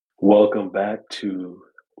Welcome back to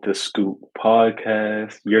the Scoop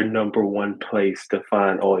Podcast, your number one place to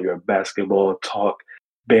find all your basketball talk,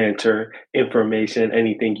 banter, information,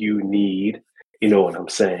 anything you need. You know what I'm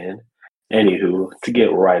saying? Anywho, to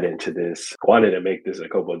get right into this, I wanted to make this a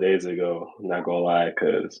couple of days ago, I'm not gonna lie,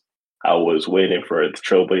 because I was waiting for the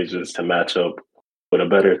Trailblazers to match up with a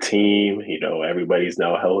better team. You know, everybody's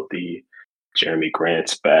now healthy. Jeremy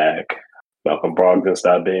Grant's back. Malcolm Brogdon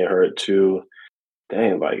stopped being hurt too.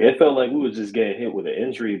 Dang, like it felt like we were just getting hit with an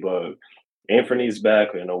injury bug. Anthony's back.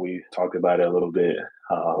 You know, we talked about it a little bit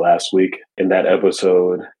last week in that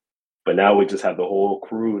episode, but now we just have the whole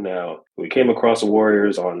crew now. We came across the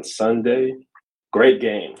Warriors on Sunday. Great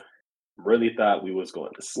game. Really thought we was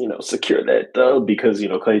going to, secure that dub because,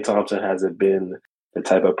 Klay Thompson hasn't been the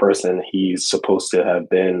type of person he's supposed to have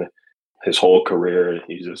been his whole career.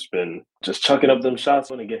 He's just been just chucking up them shots,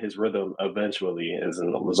 going to get his rhythm eventually. As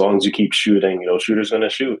long as you keep shooting, shooters going to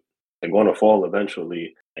shoot. They're going to fall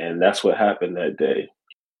eventually. And that's what happened that day.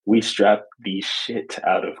 We strapped the shit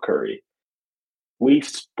out of Curry. We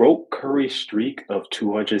broke Curry's streak of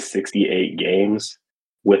 268 games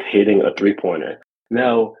with hitting a three-pointer.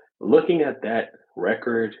 Now, looking at that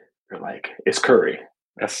record, you're like, it's Curry.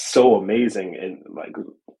 That's so amazing. And like,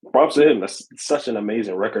 props to him. That's such an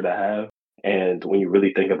amazing record to have. And when you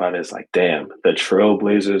really think about it, it's like, damn, the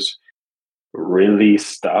Trailblazers really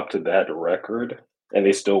stopped that record and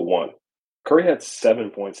they still won. Curry had 7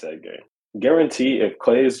 points that game. Guarantee if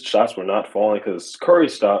Klay's shots were not falling, because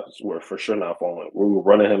Curry's shots were for sure not falling. We were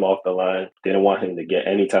running him off the line. Didn't want him to get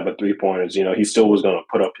any type of three-pointers. He still was going to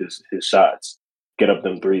put up his shots, get up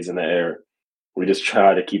them threes in the air. We just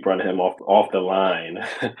tried to keep running him off the line,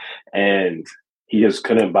 and he just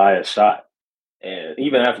couldn't buy a shot. And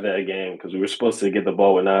even after that game, because we were supposed to get the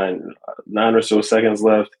ball with nine or so seconds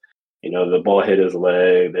left, the ball hit his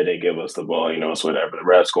leg. They didn't give us the ball, so whatever. The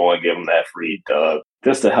refs go and give him that free dub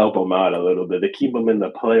just to help him out a little bit, to keep him in the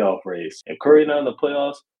playoff race. If Curry not in the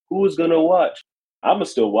playoffs, who's going to watch? I'm going to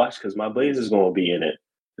still watch because my Blazers going to be in it.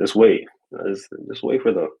 Just wait. Just wait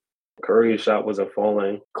for them. Curry's shot wasn't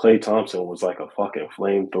falling. Klay Thompson was like a fucking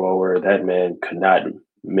flamethrower. That man could not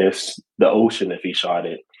miss the ocean if he shot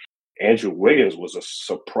it. Andrew Wiggins was a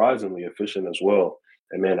surprisingly efficient as well.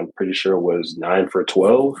 And man, I'm pretty sure was 9 for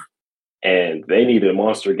 12. And they needed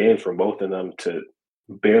monster games from both of them to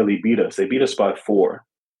barely beat us. They beat us by 4.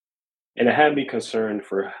 And it had me concerned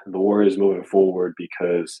for the Warriors moving forward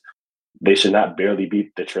because they should not barely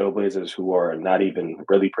beat the Trailblazers, who are not even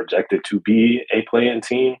really projected to be a play-in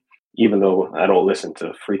team. Even though I don't listen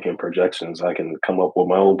to freaking projections, I can come up with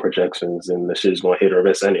my own projections and the shit's going to hit or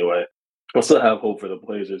miss anyway. I still have hope for the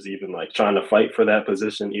Blazers, even like trying to fight for that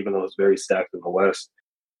position, even though it's very stacked in the West.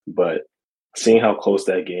 But seeing how close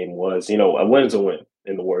that game was, a win's a win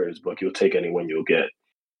in the Warriors book. You'll take any win you'll get.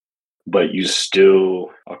 But you still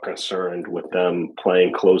are concerned with them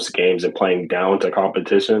playing close games and playing down to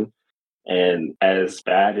competition. And as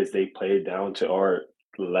bad as they played down to our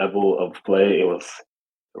level of play, it was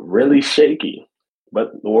really shaky.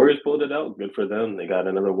 But the Warriors pulled it out. Good for them. They got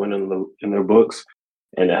another win in their books,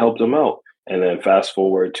 and it helped them out. And then fast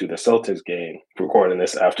forward to the Celtics game, recording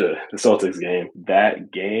this after the Celtics game.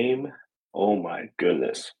 That game, oh my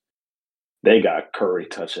goodness. They got Curry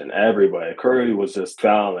touching everybody. Curry was just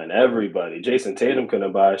fouling everybody. Jason Tatum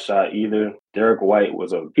couldn't buy a shot either. Derek White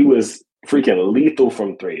was freaking lethal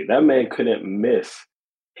from 3. That man couldn't miss.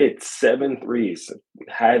 Hit 7 threes.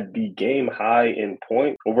 Had the game high in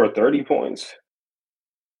point, over 30 points.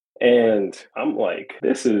 And I'm like,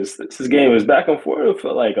 this game is back and forth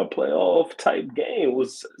for like a playoff type game. It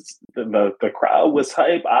was the crowd was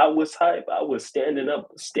hype. I was hype. I was standing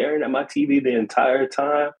up, staring at my TV the entire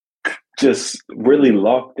time, just really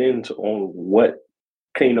locked into on what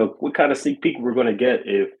kind of sneak peek we're going to get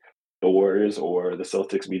if the Warriors or the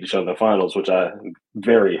Celtics beat each other in the finals, which I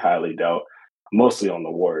very highly doubt, mostly on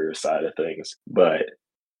the Warriors side of things. But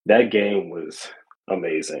that game was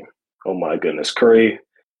amazing. Oh my goodness. Curry,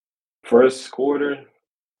 first quarter,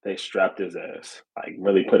 they strapped his ass, like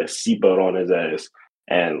really put a seatbelt on his ass.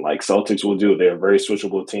 And like Celtics will do, they're a very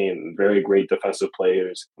switchable team, very great defensive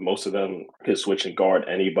players. Most of them can switch and guard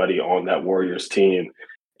anybody on that Warriors team.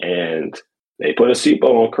 And they put a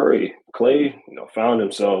seatbelt on Curry. Klay, found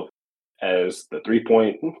himself as the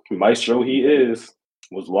three-point maestro he is,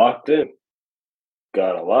 was locked in.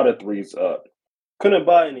 Got a lot of threes up. Couldn't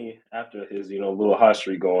buy any after his, little hot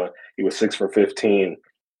streak going. He was 6 for 15.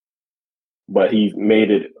 But he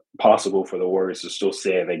made it possible for the Warriors to still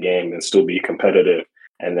stay in the game and still be competitive.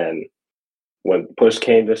 And then when push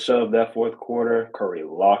came to shove that fourth quarter, Curry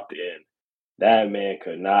locked in. That man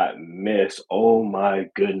could not miss. Oh my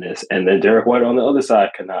goodness. And then Derek White on the other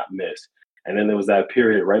side could not miss. And then there was that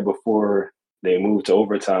period right before they moved to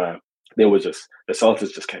overtime. There was just the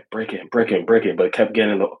Celtics just kept breaking, but kept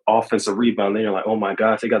getting the offensive rebound. Then you're like, oh my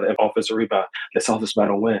gosh, they got the offensive rebound. The Celtics about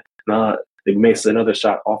to win. Nah, they miss another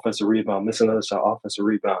shot, offensive rebound, miss another shot, offensive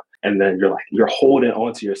rebound. And then you're holding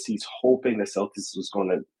onto your seats, hoping the Celtics was going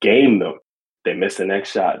to game them. They missed the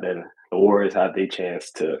next shot. Then the Warriors had their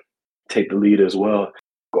chance to take the lead as well,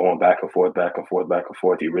 going back and forth, back and forth, back and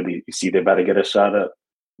forth. You see they're about to get a shot up,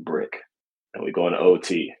 brick. And we go into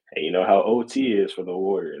OT. And you know how OT is for the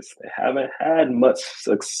Warriors. They haven't had much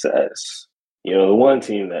success. You know, the one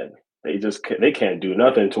team that they can't do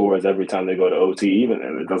nothing towards every time they go to OT, even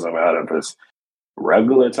and it doesn't matter if it's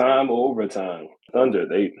regular time or overtime. Thunder,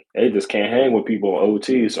 they just can't hang with people on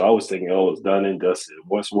OT. So I was thinking, oh, it's done and dusted.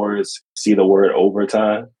 Once Warriors see the word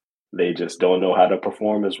overtime, they just don't know how to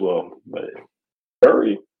perform as well. But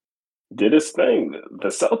Curry did his thing. The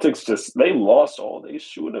Celtics they lost all their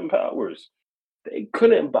shooting powers. They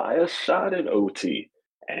couldn't buy a shot in OT.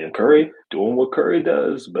 And Curry doing what Curry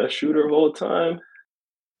does, best shooter of all time.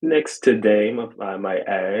 Next to Dame, I might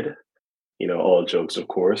add. You know, all jokes, of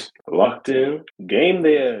course. Locked in. Game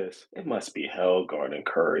theirs. It must be hell guarding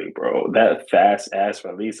Curry, bro. That fast ass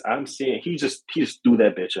release. I'm seeing he just threw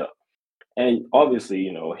that bitch up. And obviously,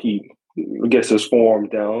 you know, he gets his form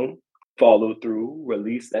down, follow through,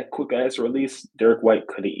 release, that quick ass release. Derek White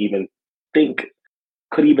couldn't even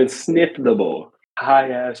sniff the ball. High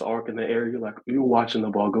ass arc in the air. You're watching the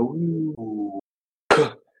ball go, ooh.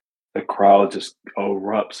 The crowd just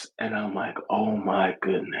erupts. And I'm like, oh my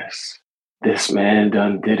goodness. This man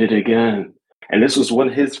done did it again. And this was one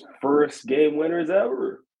of his first game winners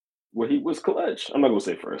ever, where he was clutch. I'm not going to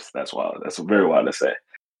say first. That's wild. That's very wild to say.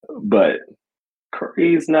 But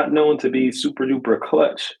Curry's not known to be super duper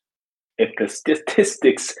clutch. If the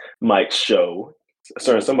statistics might show,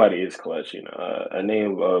 somebody is clutch, you know, a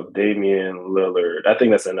name of Damian Lillard. I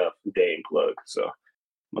think that's enough Dame plug. So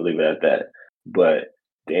I'm going to leave it at that. But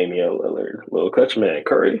Damian Lillard, little clutch man.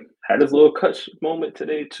 Curry had his little clutch moment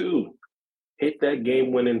today too. Hit that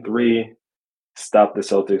game-winning three, stop the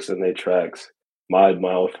Celtics in their tracks. My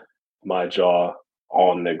mouth, my jaw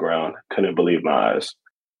on the ground. Couldn't believe my eyes.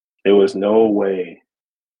 There was no way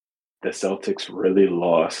the Celtics really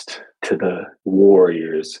lost to the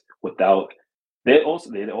Warriors without. They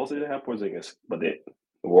also didn't have Porzingis, but the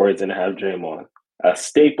Warriors didn't have Draymond, a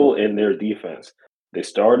staple in their defense. They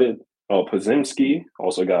started. Podziemski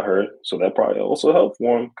also got hurt, so that probably also helped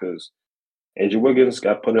for him because Andrew Wiggins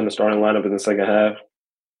got put in the starting lineup in the second half.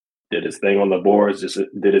 Did his thing on the boards, just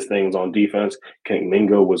did his things on defense. King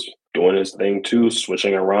Mingo was doing his thing too,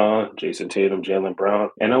 switching around. Jason Tatum, Jaylen Brown.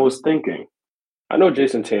 And I was thinking, I know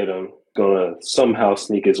Jason Tatum going to somehow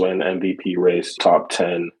sneak his way in the MVP race, top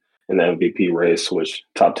 10 in the MVP race, which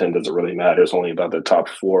top 10 doesn't really matter. It's only about the top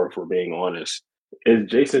 4, if we're being honest. Is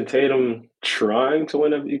Jason Tatum trying to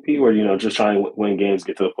win MVP or, you know, just trying to win games,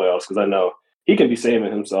 get to the playoffs? Because I know he can be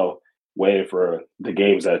saving himself waiting for the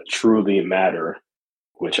games that truly matter,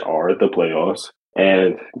 which are the playoffs,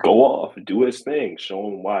 and go off, do his thing, show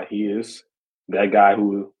him why he is that guy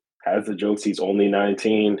who has the jokes. He's only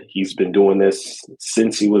 19. He's been doing this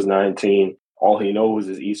since he was 19. All he knows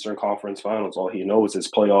is Eastern Conference Finals. All he knows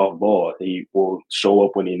is playoff ball. He will show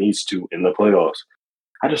up when he needs to in the playoffs.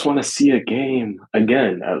 I just want to see a game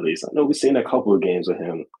again, at least. I know we've seen a couple of games of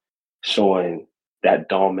him showing that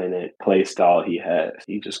dominant play style he has.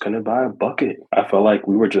 He just couldn't buy a bucket. I felt like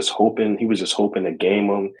he was just hoping to game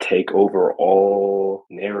him, take over all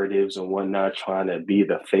narratives and whatnot, trying to be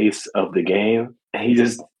the face of the game. And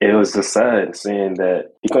it was just sad seeing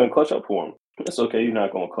that he couldn't clutch up for him. It's okay, you're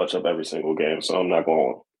not going to clutch up every single game, so I'm not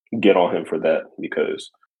going to get on him for that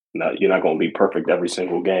because you're not going to be perfect every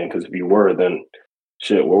single game, because if you were, then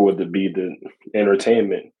shit, where would it be the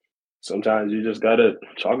entertainment? Sometimes you just gotta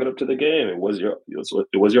chalk it up to the game. It was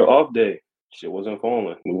your off day. Shit wasn't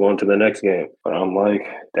falling. Move on to the next game. But I'm like,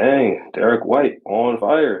 dang, Derek White on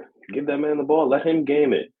fire. Give that man the ball. Let him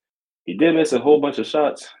game it. He did miss a whole bunch of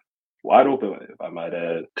shots, wide open, if I might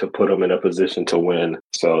add, to put him in a position to win.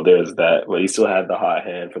 So there's that. But he still had the hot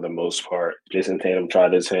hand for the most part. Jason Tatum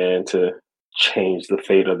tried his hand to change the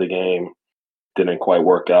fate of the game. Didn't quite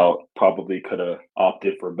work out. Probably could have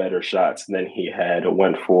opted for better shots than he had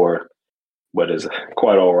went for, but is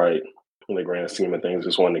quite all right in the grand scheme of things.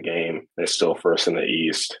 Just won the game. They're still first in the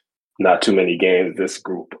East. Not too many games this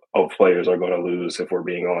group of players are going to lose, if we're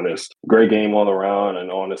being honest. Great game all around, and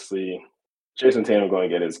honestly, Jason Tatum going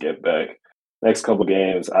to get his get back. Next couple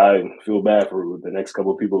games, I feel bad for the next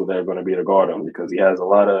couple of people that are going to be to guard him because he has a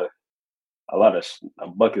lot of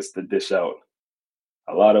buckets to dish out.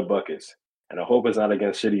 A lot of buckets. And I hope it's not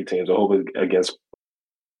against shitty teams. I hope it's against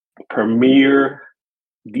premier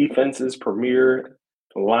defenses, premier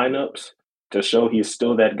lineups to show he's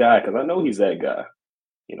still that guy. Because I know he's that guy.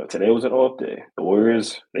 Today was an off day. The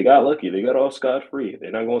Warriors, they got lucky. They got off scot-free.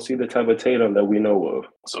 They're not going to see the type of Tatum that we know of.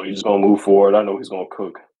 So he's just going to move forward. I know he's going to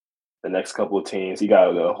cook the next couple of teams. He got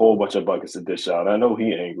a whole bunch of buckets to dish out. I know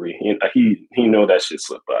he angry. He know that shit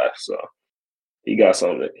slipped by. So he got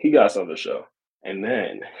something to show. And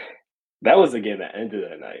then that was the game that ended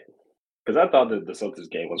that night. Because I thought that the Celtics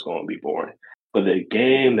game was going to be boring. But the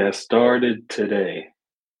game that started today,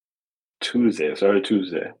 Tuesday.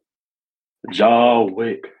 Ja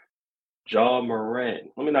Morant.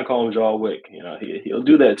 Let me not call him Ja Wick. He'll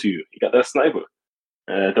do that to you. He got that sniper.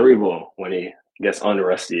 3-ball when he gets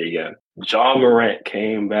unrusty again. Ja Morant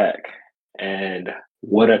came back, and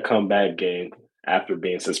what a comeback game after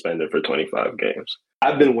being suspended for 25 games.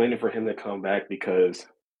 I've been waiting for him to come back because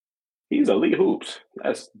he's elite hoops.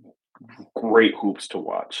 That's great hoops to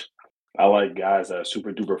watch. I like guys that are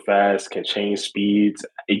super duper fast, can change speeds.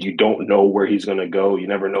 You don't know where he's going to go. You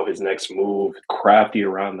never know his next move. Crafty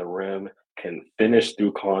around the rim, can finish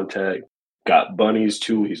through contact. Got bunnies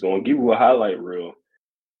too. He's going to give you a highlight reel.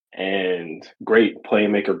 And great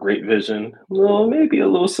playmaker, great vision. Well, maybe a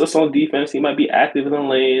little sus on defense. He might be active in the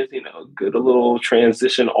lanes. Good a little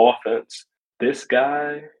transition offense. This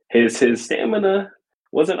guy, his stamina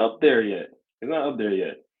wasn't up there yet. He's not up there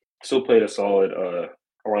yet. Still played a solid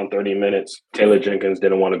around 30 minutes. Taylor Jenkins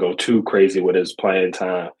didn't want to go too crazy with his playing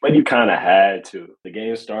time, but you kind of had to. The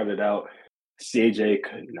game started out, CJ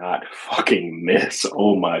could not fucking miss.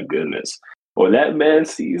 Oh my goodness. Boy, that man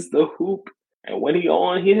sees the hoop, and when he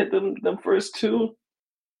hit them first two.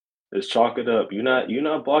 Just chalk it up. You're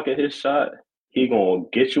not blocking his shot. He gonna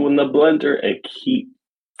get you in the blender and keep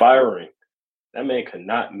firing. That man could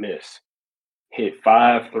not miss. Hit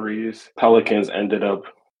 5 threes. Pelicans ended up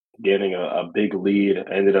getting a big lead.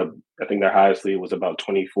 I think their highest lead was about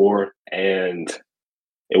 24, and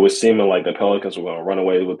it was seeming like the Pelicans were going to run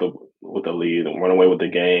away with the lead and run away with the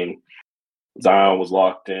game. Zion was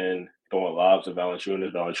locked in, throwing lobs to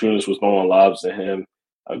Valanciunas. Valanciunas was throwing lobs to him,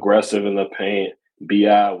 aggressive in the paint.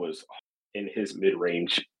 BI was in his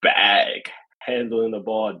mid-range bag, handling the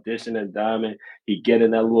ball, dishing and diming. He get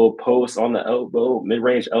in that little post on the elbow,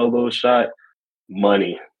 mid-range elbow shot.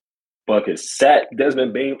 Money. Buckets. Sat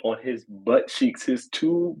Desmond Bane on his butt cheeks, his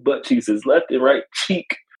 2 butt cheeks, his left and right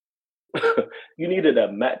cheek. You needed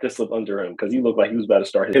a mat to slip under him because he looked like he was about to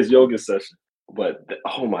start his yoga session. But,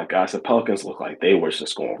 oh my gosh, the Pelicans looked like they were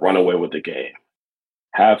just going to run away with the game.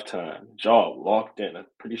 Halftime, Ja locked in. I'm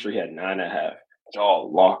pretty sure he had 9.5. Ja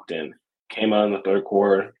locked in. Came out in the third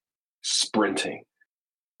quarter, sprinting,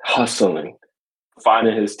 hustling,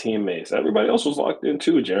 finding his teammates. Everybody else was locked in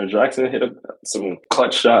too. Jaren Jackson hit some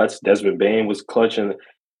clutch shots. Desmond Bane was clutching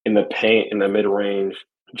in the paint in the mid-range.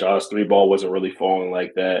 Ja's 3-ball wasn't really falling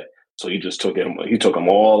like that. So he just took him. He took them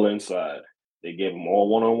all inside. They gave him all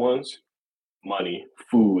one-on-ones, money,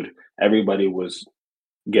 food. Everybody was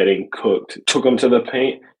getting cooked. Took him to the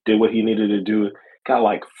paint, did what he needed to do. Got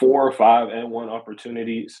like 4 or 5 and 1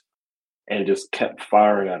 opportunities and just kept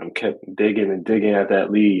firing at him, kept digging and digging at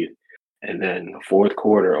that lead. And then fourth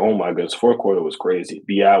quarter, oh my goodness, fourth quarter was crazy.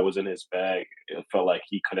 B.I. was in his bag. It felt like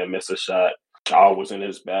he couldn't miss a shot. Ja was in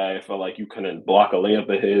his bag. It felt like you couldn't block a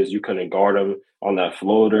layup of his. You couldn't guard him on that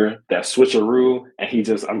floater, that switcheroo.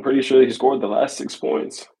 And I'm pretty sure he scored the last 6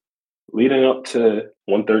 points. Leading up to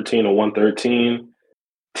 113 or 113,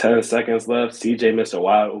 10 seconds left. CJ missed a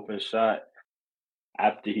wide open shot.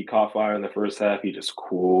 After he caught fire in the first half, he just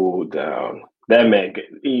cooled down. That man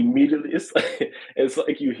immediately, it's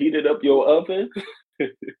like you heated up your oven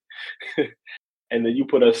and then you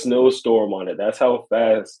put a snowstorm on it. That's how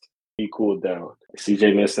fast he cooled down.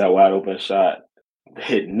 CJ missed that wide open shot.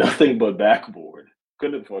 Hit nothing but backboard.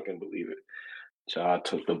 Couldn't fucking believe it. Ja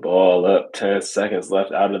took the ball up, 10 seconds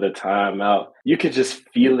left out of the timeout. You could just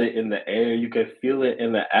feel it in the air. You could feel it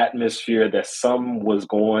in the atmosphere that something was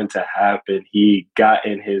going to happen. He got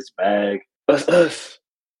in his bag.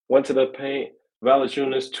 Went to the paint.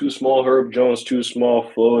 Valanciunas, too small. Herb Jones, too small.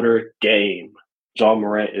 Floater, game. Ja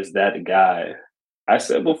Morant is that guy. I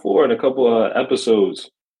said before in a couple of episodes,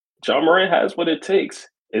 Ja Morant has what it takes.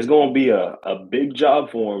 It's going to be a big job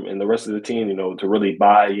for him and the rest of the team, to really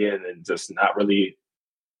buy in and just not really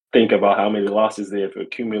think about how many losses they have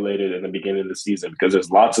accumulated in the beginning of the season because there's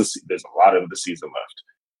a lot of the season left,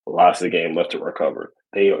 lots of game left to recover.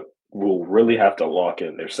 They will really have to lock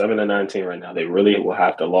in. They're 7-19 right now. They really will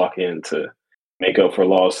have to lock in to make up for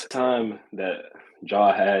lost time that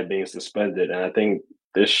Ja had being suspended, and I think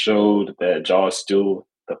this showed that Ja is still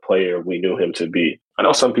the player we knew him to be. I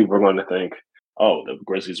know some people are going to think, oh, the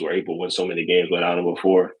Grizzlies were able to win so many games without him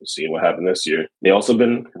before. Seeing what happened this year. They also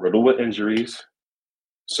been riddled with injuries.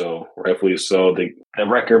 So rightfully so, the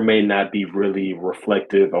record may not be really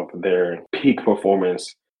reflective of their peak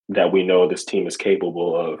performance that we know this team is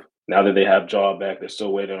capable of. Now that they have Ja back, they're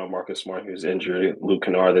still waiting on Marcus Smart, who's injured, Luke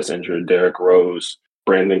Kennard that's injured, Derrick Rose,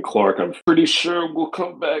 Brandon Clark, I'm pretty sure will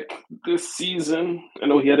come back this season. I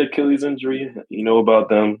know he had Achilles injury. You know about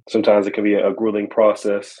them. Sometimes it can be a grueling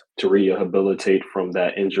process to rehabilitate from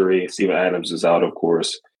that injury. Steven Adams is out, of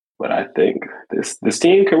course. But I think this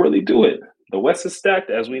team can really do it. The West is stacked,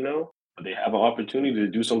 as we know, but they have an opportunity to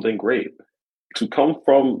do something great. To come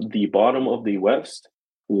from the bottom of the West,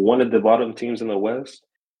 one of the bottom teams in the West,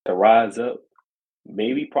 to rise up,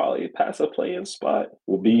 maybe probably pass a play-in spot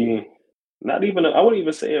will be not even, I wouldn't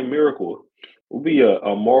even say a miracle. It will be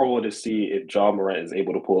a marvel to see if Ja Morant is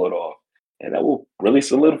able to pull it off. And that will really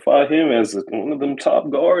solidify him as one of them top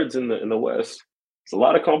guards in the West. It's a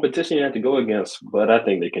lot of competition you have to go against, but I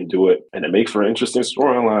think they can do it. And it makes for an interesting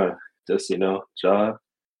storyline. Just, Ja,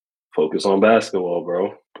 focus on basketball,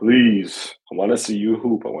 bro. Please. I want to see you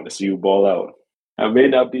hoop. I want to see you ball out. I may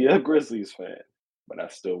not be a Grizzlies fan, but I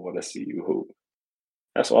still want to see you hoop.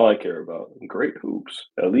 That's all I care about. Great hoops,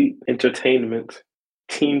 elite entertainment,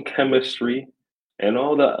 team chemistry, and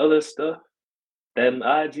all the other stuff. Them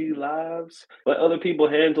IG lives, let other people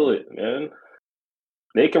handle it, man.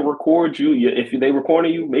 They can record you. If they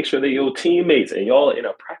recording you, make sure they're your teammates and y'all in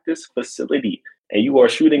a practice facility and you are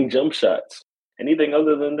shooting jump shots. Anything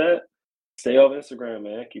other than that, stay off Instagram,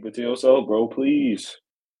 man. Keep it to yourself, bro. Please.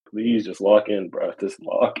 Please just lock in, bro. Just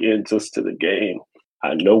lock in just to the game.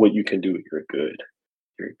 I know what you can do. You're good.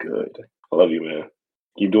 You're good. I love you, man.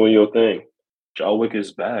 Keep doing your thing. Ja Wick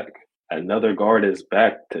is back. Another guard is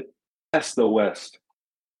back to test the West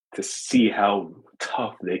to see how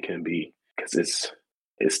tough they can be because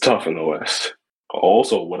it's tough in the West.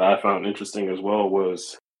 Also, what I found interesting as well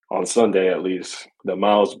was on Sunday, at least, the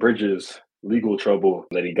Miles Bridges legal trouble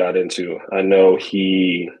that he got into. I know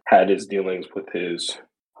he had his dealings with his,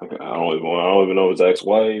 I don't even know, his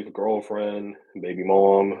ex-wife, girlfriend, baby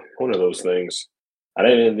mom, one of those things. I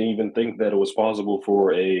didn't even think that it was possible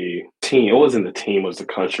for a team. It wasn't the team, it was the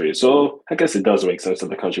country. So I guess it does make sense that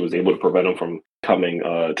the country was able to prevent him from coming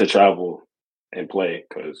to travel and play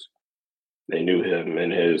because they knew him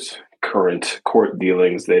and his current court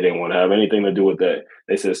dealings. They didn't want to have anything to do with that.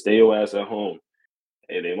 They said, stay your ass at home.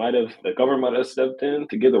 And the government might have stepped in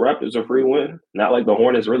to give the Raptors a free win. Not like the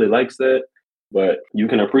Hornets really likes that, but you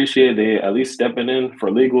can appreciate they at least stepping in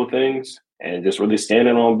for legal things and just really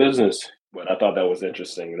standing on business. But I thought that was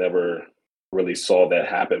interesting. Never really saw that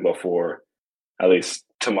happen before, at least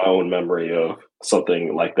to my own memory of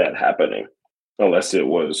something like that happening, unless it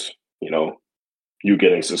was, you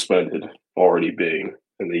getting suspended already being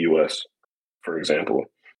in the U.S., for example.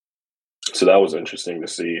 So that was interesting to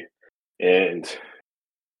see. And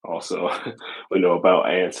also, we know about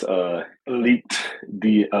Ant leaked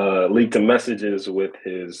the messages with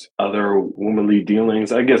his other womanly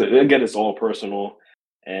dealings. I guess again, it's all personal,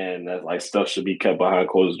 and that like stuff should be kept behind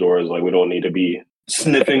closed doors. Like we don't need to be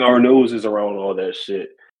sniffing our noses around all that shit.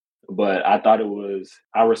 But I thought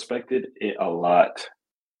I respected it a lot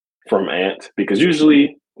from Ant because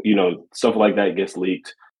usually, stuff like that gets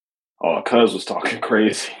leaked. Oh, Cuz was talking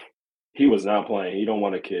crazy. He was not playing. He don't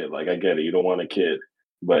want a kid. Like I get it, you don't want a kid.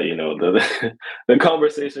 But the the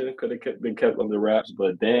conversation could have been kept under wraps.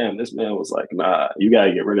 But damn, this man was like, "Nah, you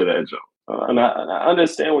gotta get rid of that joke." And I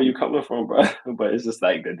understand where you're coming from, bro. But it's just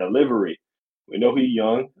like the delivery. We know he's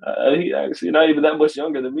young. He actually not even that much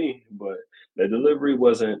younger than me. But the delivery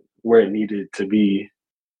wasn't where it needed to be.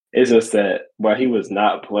 It's just that while he was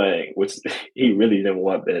not playing, which he really didn't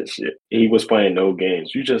want that shit. He was playing no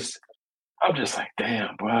games. I'm just like,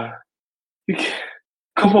 damn, bro. You can't.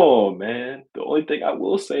 Come on, man. The only thing I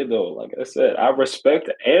will say though, like I said, I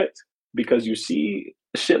respect Ant because you see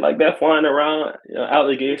shit like that flying around,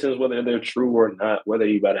 allegations, whether they're true or not, whether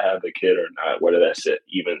you about to have the kid or not, whether that shit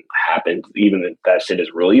even happened, even if that shit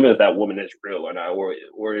is real, even if that woman is real or not,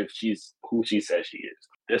 or if she's who she says she is.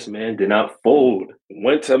 This man did not fold.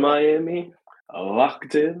 Went to Miami,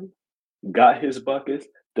 locked in, got his buckets,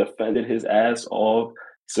 defended his ass off,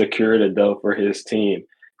 secured a dub for his team.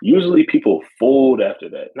 Usually people fold after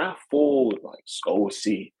that. Not fold like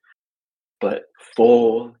see, but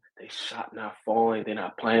fold. They shot not falling. They're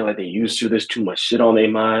not playing like they used to. There's too much shit on their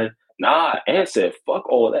mind. Nah, Ant said, fuck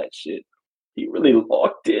all that shit. He really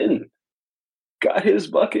locked in. Got his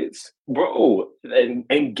buckets. Bro,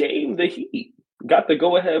 and game the Heat. Got the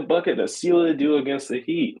go-ahead bucket to seal the deal against the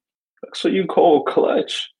Heat. That's what you call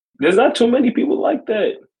clutch. There's not too many people like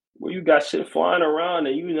that. where you got shit flying around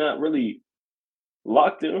and you're not really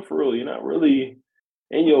locked in for real. You're not really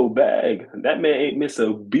in your bag. That man ain't miss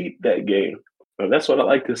a beat that game. And that's what I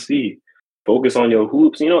like to see. Focus on your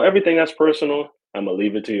hoops. Everything that's personal, I'm gonna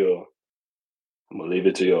leave it to you. I'm gonna leave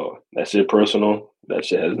it to y'all. That shit personal. That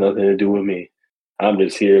shit has nothing to do with me. I'm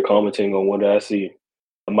just here commenting on what I see.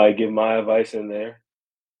 I might give my advice in there.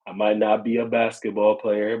 I might not be a basketball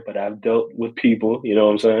player, but I've dealt with people, you know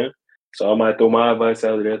what I'm saying? So I might throw my advice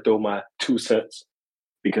out there, throw my 2 cents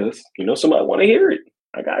because, somebody want to hear it.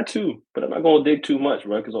 I got to, but I'm not going to dig too much,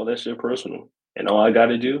 right? Because all that shit personal. And all I got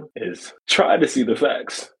to do is try to see the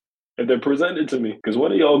facts if they're presented to me. Because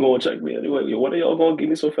one of y'all going to check me anyway. One of y'all going to give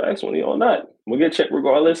me some facts, one of y'all not. We'll get checked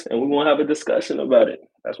regardless, and we're going to have a discussion about it.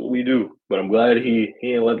 That's what we do. But I'm glad he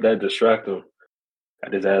didn't let that distract him.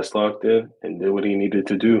 Got his ass locked in and did what he needed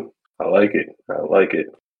to do. I like it. I like it.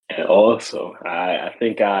 And also, I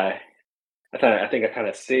think I kind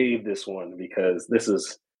of saved this one because this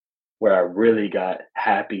is where I really got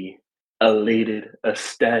happy, elated,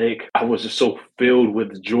 ecstatic. I was just so filled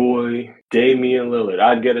with joy. Damian Lillard.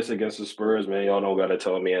 I get us against the Spurs, man. Y'all don't gotta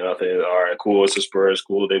tell me nothing. All right, cool. It's the Spurs.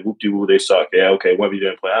 Cool. They whoop-de-woo. They suck. Yeah, okay. Whatever you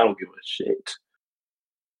didn't play, I don't give a shit.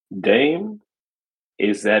 Dame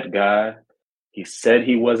is that guy. He said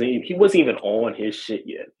he wasn't even on his shit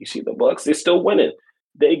yet. You see the Bucks, they're still winning.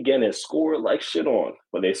 They getting scored like shit on,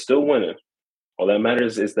 but they still winning. All that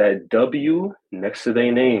matters is that W next to their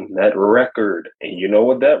name, that record. And you know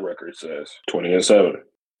what that record says? 20-7.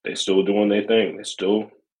 They still doing their thing. They still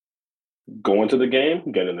going to the game,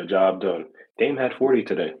 getting the job done. Dame had 40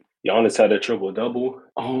 today. Giannis had a triple-double.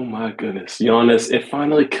 Oh my goodness. Giannis, it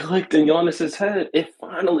finally clicked in Giannis's head. It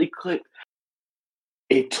finally clicked.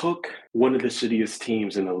 It took one of the shittiest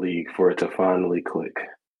teams in the league for it to finally click.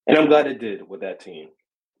 And I'm glad it did with that team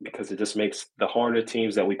because it just makes the harder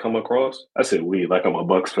teams that we come across. I said we, like I'm a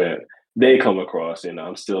Bucks fan. They come across,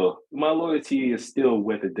 my loyalty is still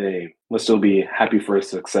with the Dame. Let's still be happy for his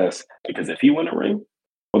success because if he win a ring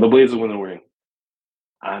or the Blazers win a ring,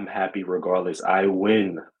 I'm happy regardless. I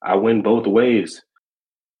win. I win both ways.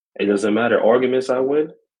 It doesn't matter. Arguments, I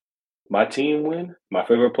win. My team win. My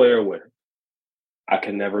favorite player win. I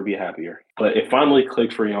can never be happier. But it finally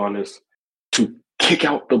clicked for Giannis to kick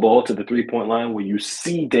out the ball to the three-point line where you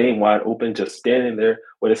see Dame wide open just standing there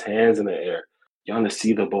with his hands in the air. Giannis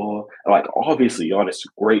see the ball. Like, obviously, Giannis,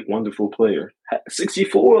 great, wonderful player.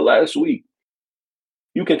 64 last week.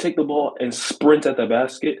 You can take the ball and sprint at the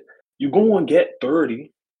basket. You go and get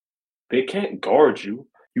 30. They can't guard you.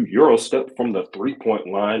 You Euro step from the three-point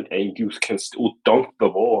line and you can still dunk the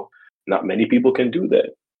ball. Not many people can do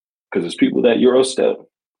that. Because there's people that Euro step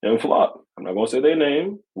and flop. I'm not going to say their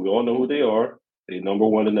name. We all know who they are. They're number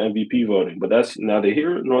one in the MVP voting. But that's neither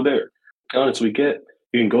here nor there. Honest, you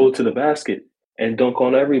can go to the basket and dunk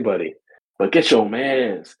on everybody. But get your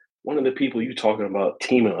mans, one of the people you talking about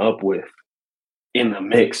teaming up with in the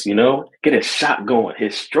mix, Get his shot going,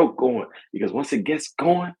 his stroke going. Because once it gets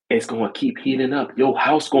going, it's going to keep heating up. Your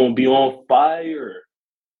house going to be on fire.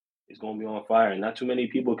 It's going to be on fire. And not too many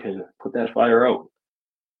people can put that fire out.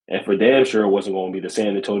 And for damn sure, it wasn't going to be the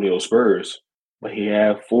San Antonio Spurs, but he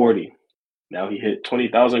had 40. Now he hit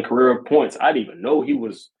 20,000 career points. I didn't even know he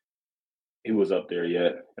was up there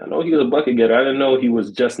yet. I know he was a bucket getter. I didn't know he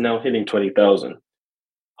was just now hitting 20,000.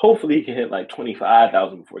 Hopefully he can hit like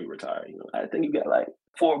 25,000 before he retires. I think he got like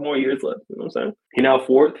 4 more years left. You know what I'm saying? He now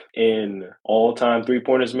 4th in all-time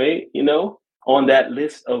three-pointers made, on that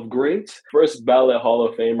list of greats. First ballot Hall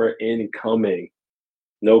of Famer incoming.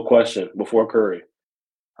 No question, before Curry.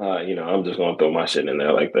 I'm just gonna throw my shit in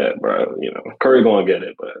there like that, bro. Curry gonna get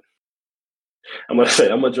it, but I'm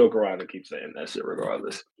gonna joke around and keep saying that shit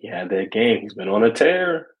regardless. He had that game. He's been on a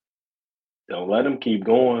tear. Don't let him keep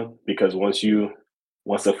going because once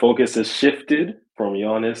the focus is shifted from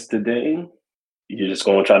Giannis to Dame, you're just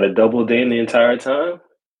gonna try to double Dame the entire time.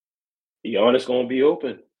 Giannis gonna be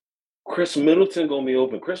open. Chris Middleton gonna be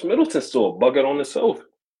open. Chris Middleton's still a bucket on himself.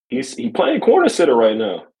 He's playing corner sitter right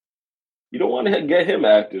now. You don't want to get him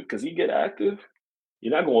active because he get active.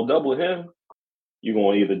 You're not going to double him. You're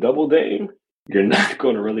going to either double Dame. You're not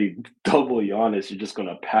going to really double Giannis. You're just going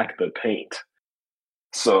to pack the paint.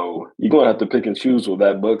 So you're going to have to pick and choose with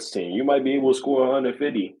that Bucks team. You might be able to score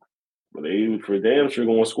 150, but they for damn sure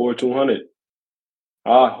going to score 200.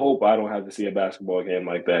 I hope I don't have to see a basketball game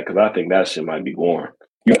like that because I think that shit might be boring.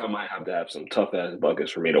 You might have to have some tough-ass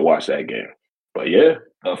buckets for me to watch that game. But yeah,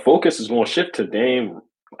 the focus is going to shift to Dame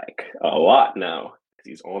like a lot now.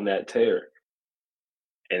 He's on that tear.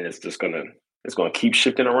 And it's just gonna keep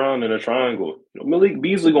shifting around in a triangle. Malik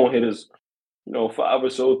Beasley gonna hit his, 5 or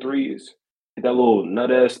so threes. That little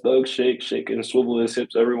nut ass thug shake and swivel his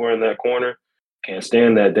hips everywhere in that corner. Can't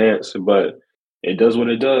stand that dance, but it does what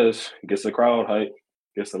it does. Gets the crowd hype,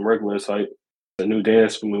 gets some regulars hype. It's a new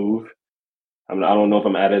dance move. I don't know if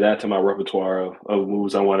I'm added that to my repertoire of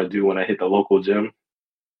moves I want to do when I hit the local gym.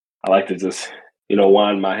 I like to just,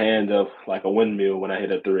 wind my hand up like a windmill when I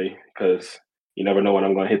hit a three because you never know when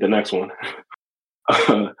I'm going to hit the next one.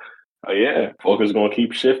 Yeah, focus going to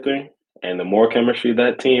keep shifting, and the more chemistry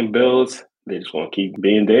that team builds, they just going to keep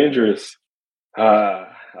being dangerous. I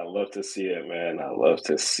love to see it, man. I love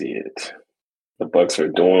to see it. The Bucks are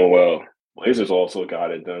doing well. Blazers also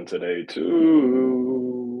got it done today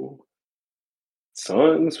too.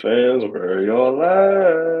 Suns fans, where y'all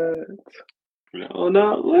at? Y'all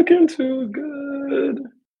not looking too good.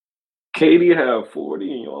 Katie had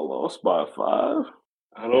 40 and y'all lost by 5.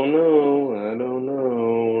 I don't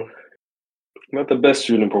know. Not the best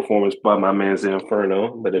shooting performance by my man's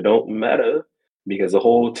Inferno, but it don't matter because the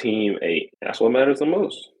whole team ate. That's what matters the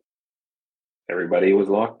most. Everybody was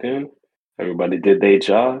locked in. Everybody did their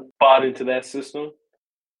job, bought into that system,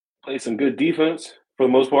 played some good defense for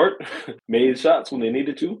the most part, made shots when they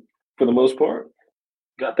needed to for the most part,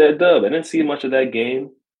 got that dub. I didn't see much of that game.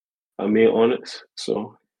 I'm being honest,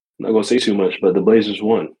 so I'm not gonna say too much. But the Blazers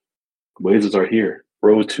won. The Blazers are here.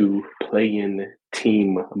 Road to play-in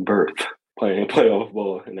team berth, playing playoff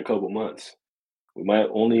ball in a couple months. We might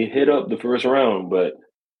only hit up the first round, but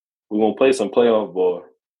we're gonna play some playoff ball.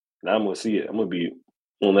 And I'm gonna see it. I'm gonna be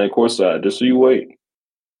on that court side. Just so you wait.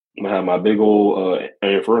 I'm gonna have my big old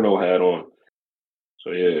Inferno hat on.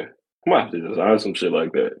 So yeah, I might have to design some shit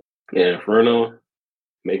like that. Yeah, Inferno,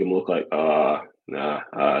 make him look like nah.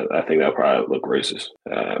 I think that probably look racist.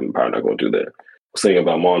 I'm probably not gonna do that. I was thinking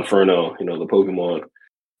about Monferno, the Pokemon,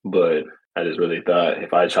 but I just really thought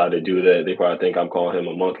if I try to do that, they probably think I'm calling him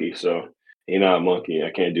a monkey. So he's not a monkey.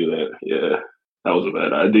 I can't do that. Yeah, that was a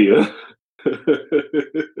bad idea.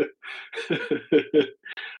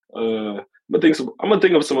 I'm gonna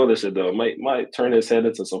think of some other shit though. Might turn his head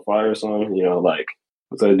into some fire or something. Like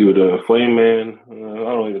what's that do to Flame Man? I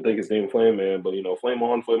don't even think his name Flame Man, but Flame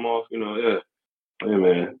On, Flame Off. Yeah, Flame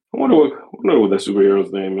Man. I wonder what that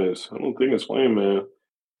superhero's name is. I don't think it's Flame Man,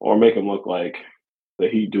 or make him look like the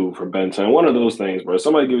Heat dude from Ben 10. One of those things, bro.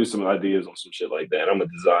 Somebody give you some ideas on some shit like that. I'm gonna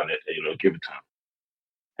design it, and, give it to him,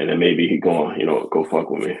 and then maybe he go fuck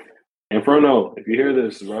with me. Inferno, if you hear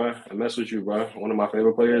this, bro, I mess with you, bro. One of my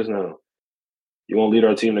favorite players now. You won't lead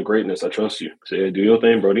our team to greatness. I trust you. So yeah, do your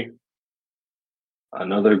thing, Brody.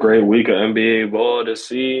 Another great week of NBA ball to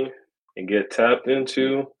see and get tapped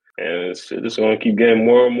into. And it's just going to keep getting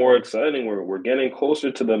more and more exciting. We're getting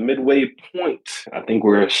closer to the midway point. I think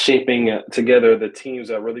we're shaping together the teams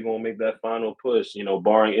that are really going to make that final push,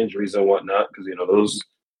 barring injuries and whatnot, because, those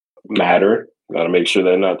matter. Got to make sure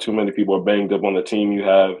that not too many people are banged up on the team you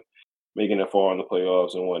have making it far in the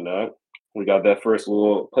playoffs and whatnot. We got that first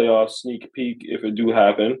little playoff sneak peek if it do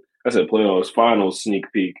happen. I said playoffs, finals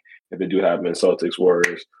sneak peek if it do happen. Celtics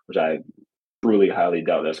Warriors, which I really highly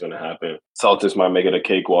doubt that's going to happen. Celtics might make it a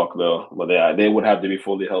cakewalk though, but they would have to be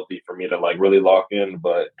fully healthy for me to really lock in.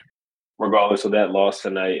 But regardless of that loss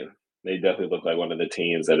tonight, they definitely look like one of the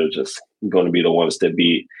teams that are just going to be the ones to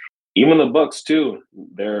beat. Even the Bucks too.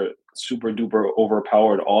 Their super duper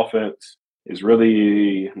overpowered offense is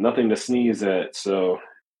really nothing to sneeze at. So,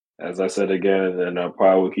 as I said again, and I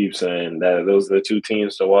probably will keep saying that those are the two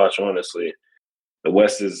teams to watch. Honestly, the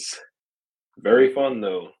West is very fun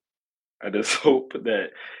though. I just hope that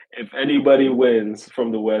if anybody wins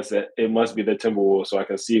from the West, it must be the Timberwolves, so I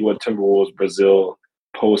can see what Timberwolves Brazil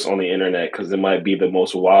posts on the internet because it might be the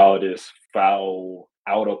most wildest, foul,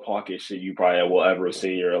 out of pocket shit you probably will ever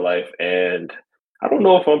see in your life. And I don't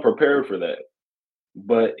know if I'm prepared for that,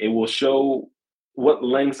 but it will show what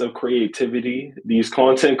lengths of creativity these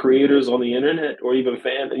content creators on the internet or even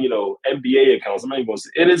NBA accounts. I'm not even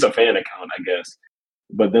it is a fan account, I guess.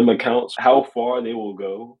 But them accounts, how far they will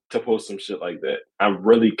go to post some shit like that. I'm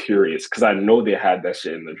really curious because I know they had that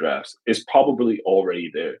shit in the drafts. It's probably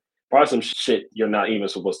already there. Probably some shit you're not even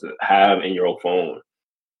supposed to have in your phone.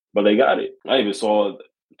 But they got it. I even saw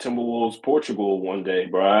Timberwolves Portugal one day,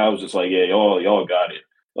 bro. I was just like, yeah, y'all got it.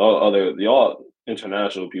 Y'all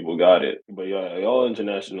international people got it. But yeah, y'all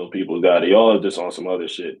international people got it. Y'all are just on some other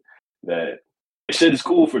shit that shit is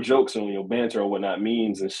cool for jokes and banter or whatnot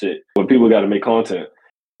memes and shit. When people got to make content.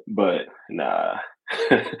 But nah,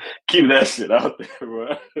 keep that shit out there, bro.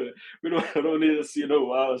 I don't need to see no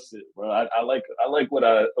wild shit, bro. I like what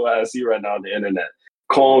I see right now on the internet.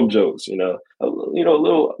 Calm jokes, a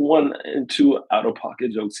little 1 and 2 out of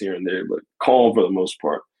pocket jokes here and there, but calm for the most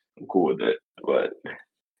part. I'm cool with that. But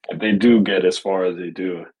if they do get as far as they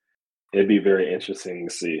do, It'd be very interesting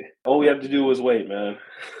to see. All we have to do is wait, man.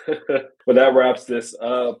 But that wraps this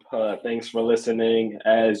up. Thanks for listening.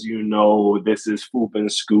 As you know, this is Foop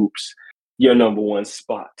and Scoops, your number one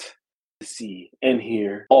spot to see and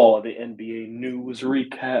hear all the NBA news,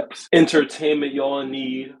 recaps, entertainment y'all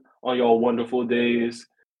need on y'all wonderful days.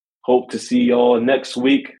 Hope to see y'all next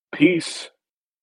week. Peace.